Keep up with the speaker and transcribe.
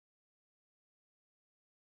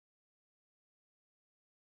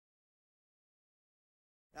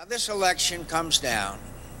Now, this election comes down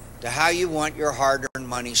to how you want your hard-earned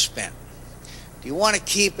money spent. Do you want to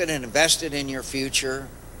keep it and invest it in your future,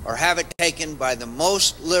 or have it taken by the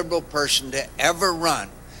most liberal person to ever run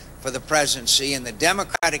for the presidency and the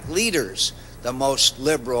Democratic leaders, the most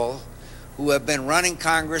liberal, who have been running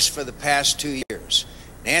Congress for the past 2 years,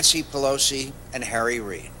 Nancy Pelosi and Harry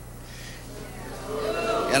Reid?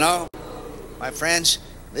 You know, my friends,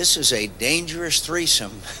 this is a dangerous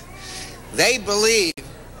threesome. They believe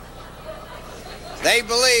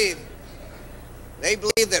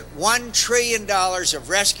that $1 trillion of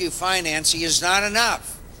rescue financing is not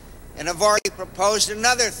enough, and have already proposed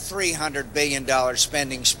another $300 billion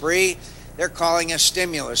spending spree they're calling a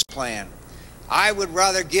stimulus plan. I would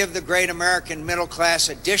rather give the great American middle class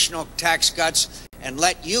additional tax cuts and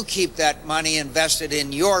let you keep that money invested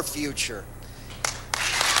in your future.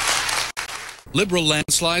 Liberal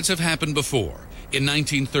landslides have happened before. In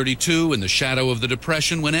 1932, in the shadow of the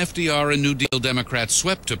Depression, when FDR and New Deal Democrats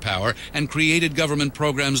swept to power and created government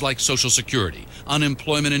programs like Social Security,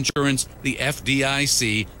 unemployment insurance, the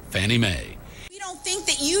FDIC, Fannie Mae. We don't think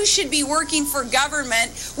that you should be working for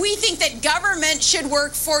government. We think that government should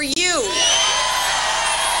work for you.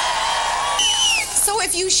 So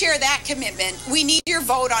if you share that commitment, we need your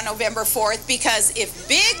vote on November 4th, because if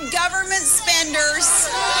big government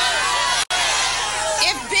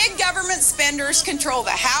spenders control the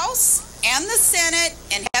House and the Senate,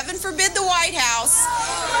 and heaven forbid the White House,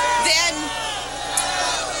 then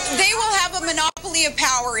they will have a monopoly of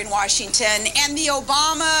power in Washington, and the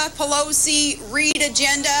Obama, Pelosi, Reid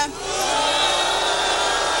agenda,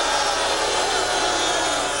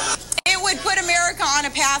 it would put America on a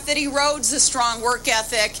path that erodes the strong work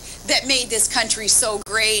ethic that made this country so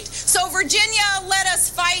great. So Virginia, let us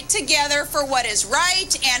fight together for what is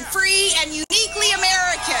right and free and uniquely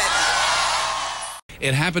American.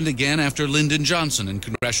 It happened again after Lyndon Johnson and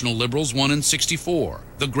congressional liberals won in '64.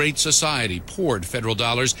 The Great Society poured federal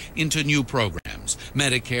dollars into new programs: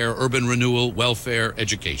 Medicare, urban renewal, welfare,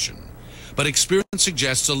 education. But experience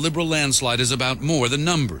suggests a liberal landslide is about more than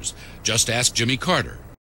numbers. Just ask Jimmy Carter.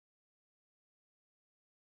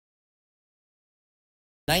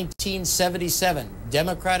 1977,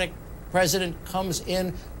 Democratic president comes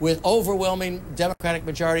in with overwhelming Democratic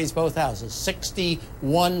majorities, both houses,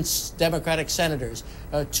 61 Democratic senators,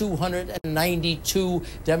 292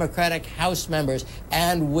 Democratic House members,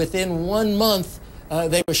 and within 1 month,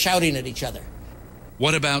 they were shouting at each other.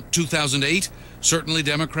 What about 2008? Certainly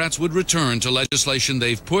Democrats would return to legislation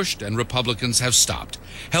they've pushed and Republicans have stopped.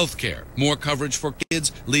 Health care, more coverage for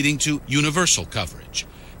kids, leading to universal coverage.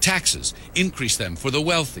 Taxes, increase them for the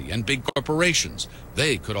wealthy and big corporations.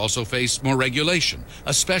 They could also face more regulation,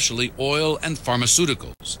 especially oil and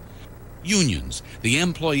pharmaceuticals. Unions, the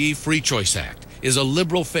Employee Free Choice Act, is a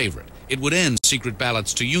liberal favorite. It would end secret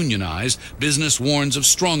ballots to unionize. Business warns of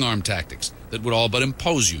strong-arm tactics that would all but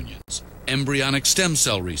impose unions. Embryonic stem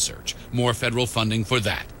cell research, more federal funding for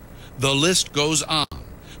that. The list goes on.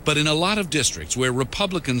 But in a lot of districts where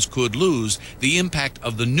Republicans could lose, the impact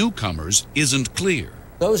of the newcomers isn't clear.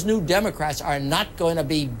 Those new Democrats are not going to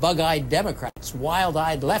be bug-eyed Democrats,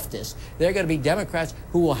 wild-eyed leftists. They're going to be Democrats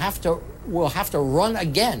who will have to run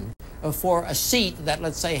again for a seat that,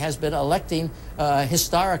 let's say, has been electing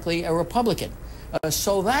historically a Republican.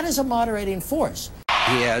 So that is a moderating force.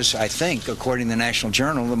 He has, I think, according to the National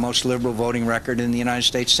Journal, the most liberal voting record in the United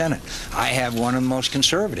States Senate. I have one of the most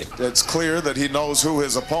conservative. It's clear that he knows who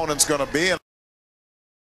his opponent's going to be.